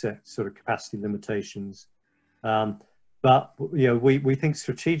to offset sort of capacity limitations. But we think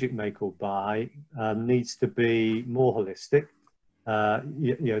strategic make or buy needs to be more holistic.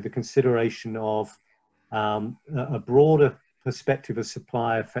 The consideration of a broader perspective of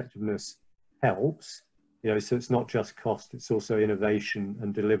supply effectiveness helps, so it's not just cost, it's also innovation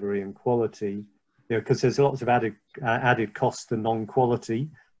and delivery and quality, because there's lots of added cost and non-quality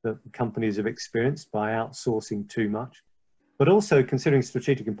that companies have experienced by outsourcing too much. But also considering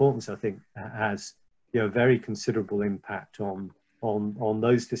strategic importance, I think, has very considerable impact on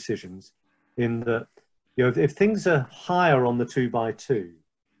those decisions, in that if things are higher on the 2x2,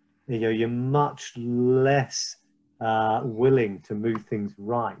 you're much less willing to move things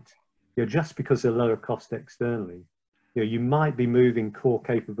right, just because they're lower cost externally. You might be moving core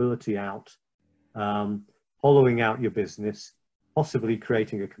capability out, hollowing out your business, possibly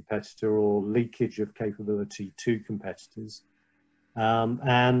creating a competitor or leakage of capability to competitors.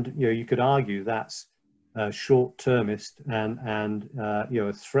 And you could argue that's short-termist and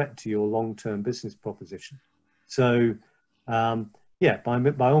a threat to your long-term business proposition. So yeah,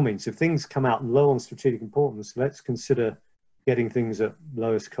 by all means, if things come out low on strategic importance, let's consider getting things at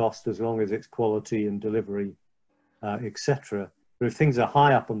lowest cost as long as it's quality and delivery, etc. But if things are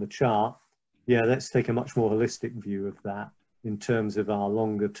high up on the chart, yeah, let's take a much more holistic view of that in terms of our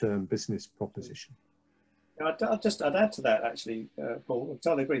longer term business proposition. I'd add to that, actually, Paul. I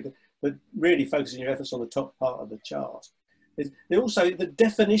totally agree that really focusing your efforts on the top part of the chart. Also, the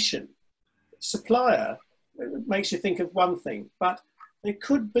definition, supplier, makes you think of one thing, but there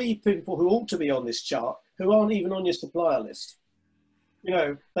could be people who ought to be on this chart who aren't even on your supplier list.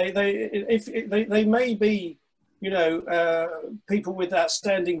 They may be, people with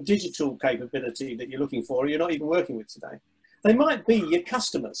outstanding digital capability that you're looking for, or you're not even working with today. They might be your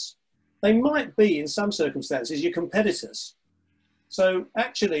customers. They might be, in some circumstances, your competitors. So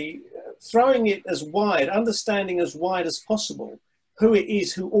actually, throwing it as wide, understanding as wide as possible who it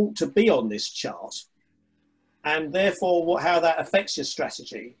is who ought to be on this chart, and therefore how that affects your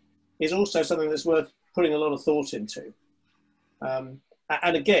strategy, is also something that's worth putting a lot of thought into. And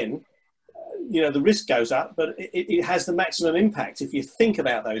again, the risk goes up, but it has the maximum impact. If you think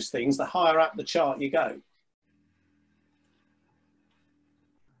about those things, the higher up the chart you go.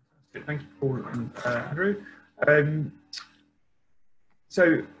 Thank you, Paul and Andrew.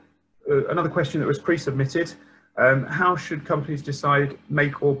 So another question that was pre-submitted How should companies decide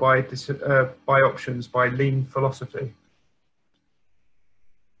make or buy options by lean philosophy?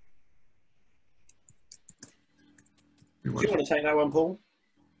 Do you want to take that one, Paul?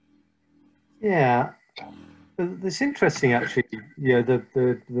 Yeah, it's interesting actually. You know,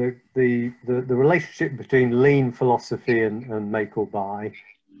 the relationship between lean philosophy and make or buy.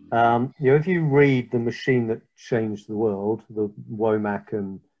 You know, if you read The Machine That Changed the World, the Womack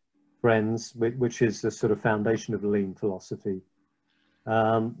and Friends, which is the sort of foundation of lean philosophy,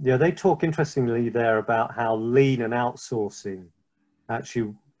 yeah, they talk interestingly there about how lean and outsourcing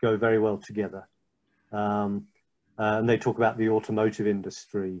actually go very well together. And they talk about the automotive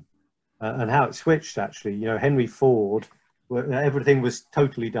industry and how it switched actually. You know, Henry Ford, everything was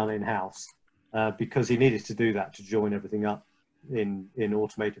totally done in-house because he needed to do that to join everything up in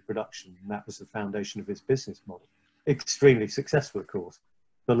automated production. And that was the foundation of his business model. Extremely successful, of course.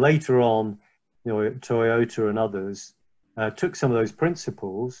 But later on, you know, Toyota and others took some of those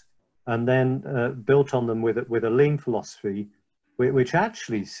principles and then built on them with a lean philosophy, which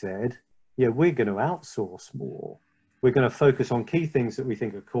actually said, yeah, we're going to outsource more. We're going to focus on key things that we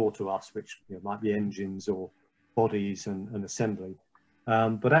think are core to us, which, you know, might be engines or bodies and assembly.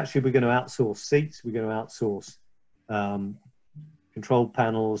 But actually, we're going to outsource seats. We're going to outsource control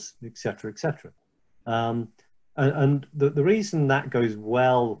panels, etc., etc. And the reason that goes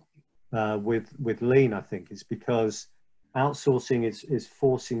well with lean, I think, is because outsourcing is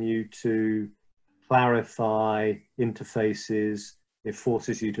forcing you to clarify interfaces. It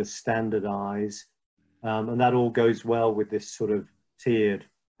forces you to standardize, and that all goes well with this sort of tiered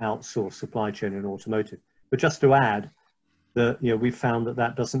outsourced supply chain in automotive. But just to add that, you know, we found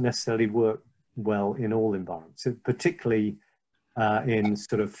that doesn't necessarily work well in all environments, particularly in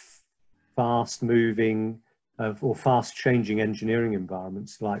sort of fast-moving or fast-changing engineering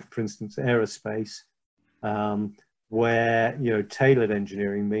environments, like, for instance, aerospace, where, you know, tailored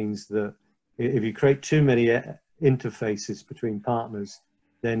engineering means that if you create too many interfaces between partners,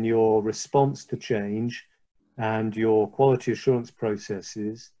 then your response to change and your quality assurance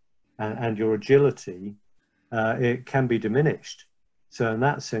processes and your agility, it can be diminished. So in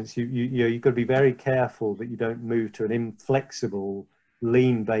that sense, you've got to be very careful that you don't move to an inflexible,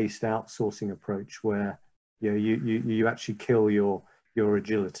 lean-based outsourcing approach where, you know, you actually kill your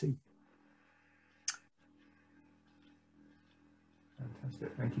agility.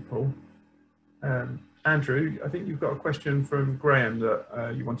 Fantastic, thank you, Paul. Andrew, I think you've got a question from Graham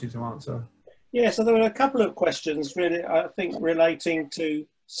that you wanted to answer. Yeah, so there were a couple of questions really, I think, relating to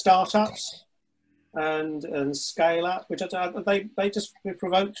startups and scale up, which they just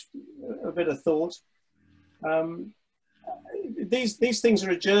provoked a bit of thought. These things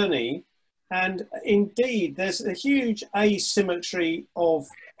are a journey, and indeed there's a huge asymmetry of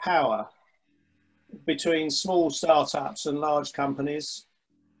power between small startups and large companies.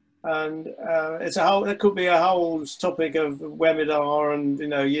 And it could be a whole topic of webinar and, you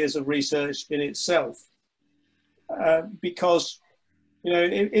know, years of research in itself, because, you know,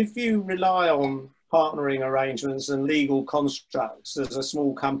 if you rely on partnering arrangements and legal constructs as a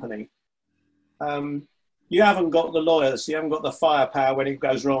small company, you haven't got the lawyers, you haven't got the firepower when it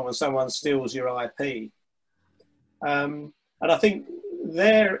goes wrong and someone steals your IP. And I think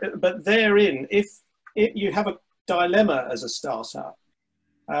therein, if you have a dilemma as a startup,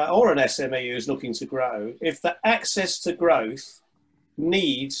 or an SME who's looking to grow, if the access to growth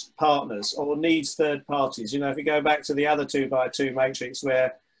needs partners or needs third parties, you know, if you go back to the other 2x2 matrix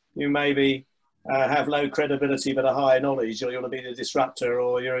where you maybe have low credibility but a high knowledge, or you want to be the disruptor,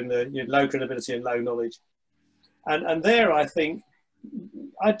 or you're low credibility and low knowledge. And there, I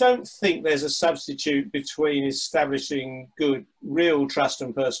don't think there's a substitute between establishing good, real trust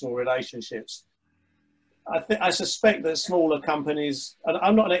and personal relationships. I suspect that smaller companies, and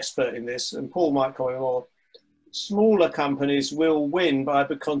I'm not an expert in this, and Paul might comment more, smaller companies will win by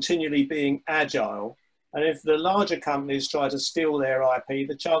continually being agile. And if the larger companies try to steal their IP,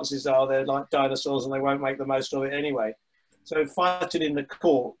 the chances are they're like dinosaurs and they won't make the most of it anyway. So fighting in the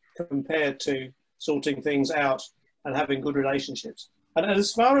court compared to sorting things out and having good relationships. And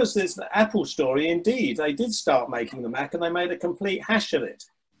as far as this the Apple story, indeed, they did start making the Mac and they made a complete hash of it.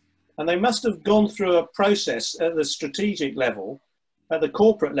 And they must have gone through a process at the strategic level, at the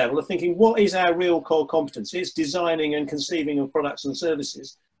corporate level, of thinking, what is our real core competence? It's designing and conceiving of products and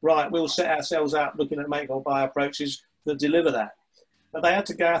services. Right, we'll set ourselves out looking at make or buy approaches that deliver that. But they had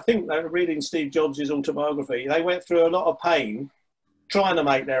to go, I think they were reading Steve Jobs' autobiography, they went through a lot of pain trying to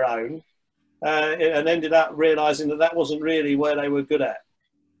make their own and ended up realising that that wasn't really where they were good at.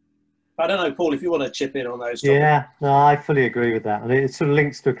 I don't know, Paul, if you want to chip in on those topics. Yeah, no, I fully agree with that. And it sort of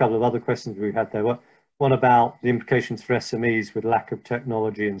links to a couple of other questions we've had there. one about the implications for SMEs with lack of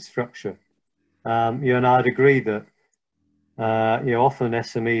technology and structure. And I'd agree that often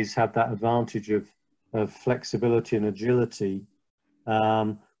SMEs have that advantage of flexibility and agility,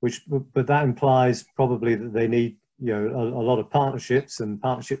 but that implies probably that they need a lot of partnerships and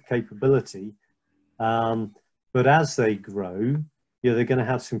partnership capability. But as they grow, they're going to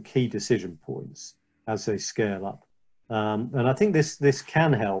have some key decision points as they scale up. And I think this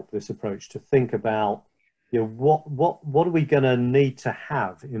can help, this approach, to think about what are we going to need to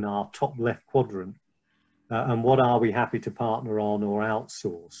have in our top left quadrant, and what are we happy to partner on or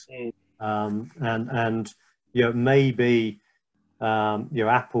outsource. And maybe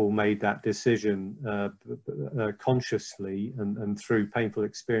Apple made that decision consciously and through painful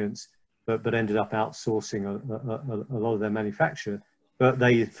experience, but ended up outsourcing a lot of their manufacture. But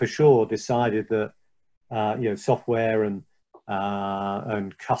they for sure decided that software and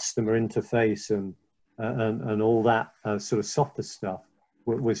customer interface and all that sort of softer stuff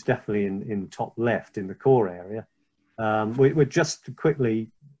was definitely in top left in the core area. We just to quickly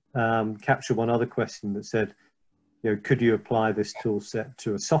capture one other question that said, could you apply this tool set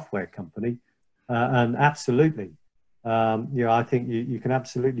to a software company? And absolutely. I think you can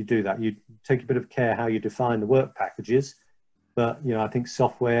absolutely do that. You take a bit of care how you define the work packages, but I think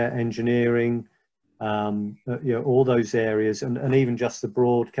software engineering, all those areas, and even just the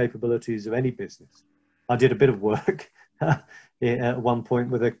broad capabilities of any business. I did a bit of work at one point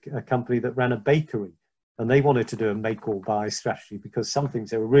with a company that ran a bakery, and they wanted to do a make or buy strategy because some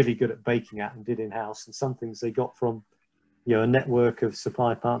things they were really good at baking at and did in-house, and some things they got from a network of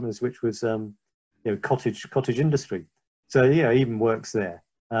supply partners, which was cottage industry. So even works there.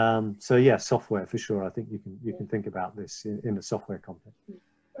 So software for sure. I think you can think about this in a software context.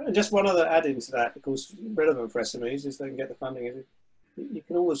 And just one other add into that, of course, relevant for SMEs is they can get the funding. You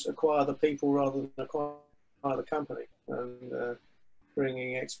can always acquire the people rather than acquire the company, and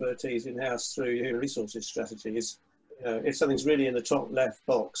bringing expertise in-house through human resources strategies. If something's really in the top left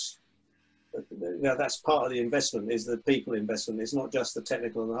box, that's part of the investment, is the people investment. It's not just the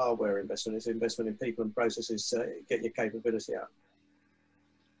technical and the hardware investment, it's investment in people and processes to get your capability up.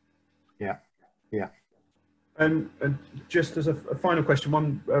 Yeah. And just as a final question,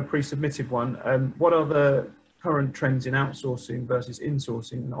 one pre-submitted one, what are the current trends in outsourcing versus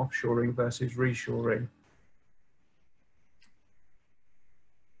insourcing and offshoring versus reshoring?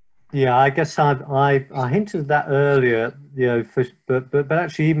 Yeah, I guess I hinted at that earlier, but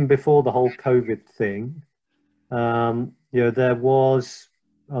actually even before the whole COVID thing, there was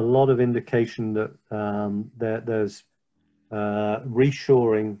a lot of indication that there's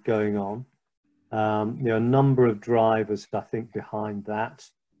reshoring going on. A number of drivers, I think, behind that,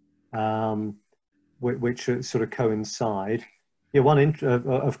 which sort of coincide. One,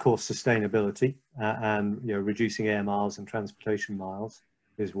 of course, sustainability and reducing air miles and transportation miles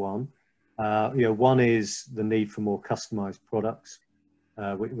is one. One is the need for more customized products,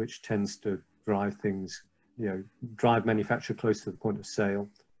 which tends to drive things, drive manufacture close to the point of sale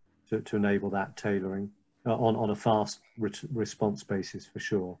to enable that tailoring on a fast response basis for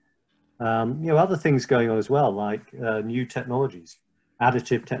sure. Other things going on as well, like new technologies,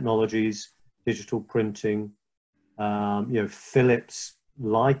 additive technologies, digital printing. Philips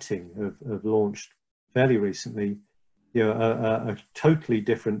Lighting have launched fairly recently a totally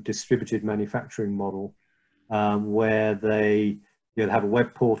different distributed manufacturing model, where they have a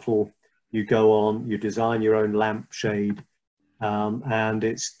web portal. You go on, you design your own lampshade, and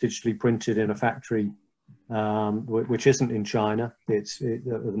it's digitally printed in a factory, which isn't in China. At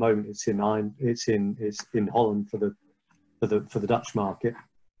the moment it's in Holland for the Dutch market,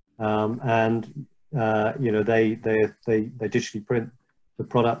 and they digitally print the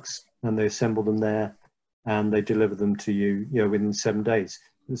products and they assemble them there, and they deliver them to you, within 7 days,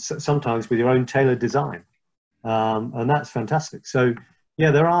 sometimes with your own tailored design, and that's fantastic. So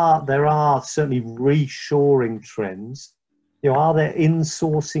there are certainly reshoring trends. Are there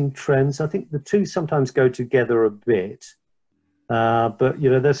insourcing trends? I think the two sometimes go together a bit, but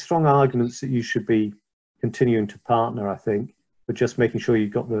there's strong arguments that you should be continuing to partner, I think, but just making sure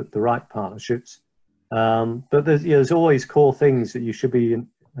you've got the right partnerships. But there's always core things that you should be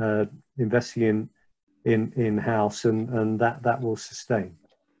investing in-house, and that will sustain.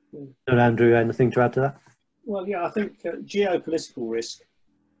 And Andrew, anything to add to that? Well, I think geopolitical risk.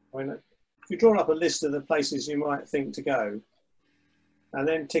 I mean, if you draw up a list of the places you might think to go, and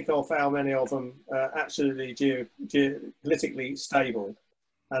then tick off how many of them are absolutely geopolitically stable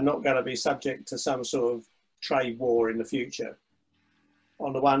and not going to be subject to some sort of trade war in the future,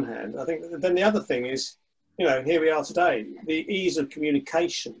 on the one hand. I think then the other thing is, here we are today, the ease of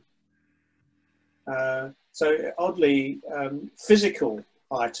communication So oddly, physical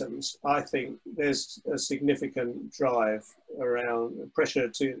items, I think there's a significant drive around pressure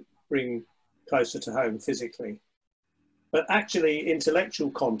to bring closer to home physically. But actually,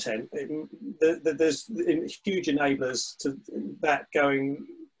 intellectual content, there's huge enablers to that going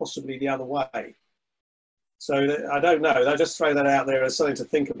possibly the other way. So I don't know, I'll just throw that out there as something to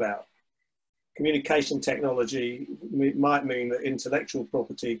think about. Communication technology might mean that intellectual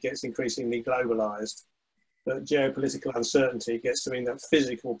property gets increasingly globalized, but geopolitical uncertainty gets to mean that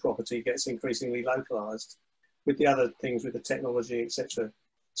physical property gets increasingly localized with the other things, with the technology, etc.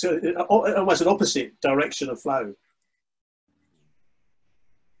 So almost an opposite direction of flow.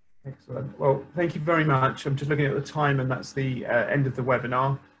 Excellent. Well, thank you very much. I'm just looking at the time, and that's the end of the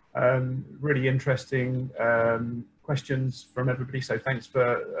webinar. Really interesting questions from everybody, so thanks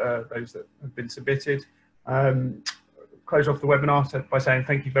for those that have been submitted. Close off the webinar by saying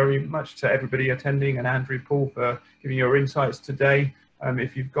thank you very much to everybody attending, and Andrew, Paul, for giving your insights today.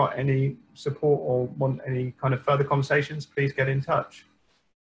 If you've got any support or want any kind of further conversations, please get in touch.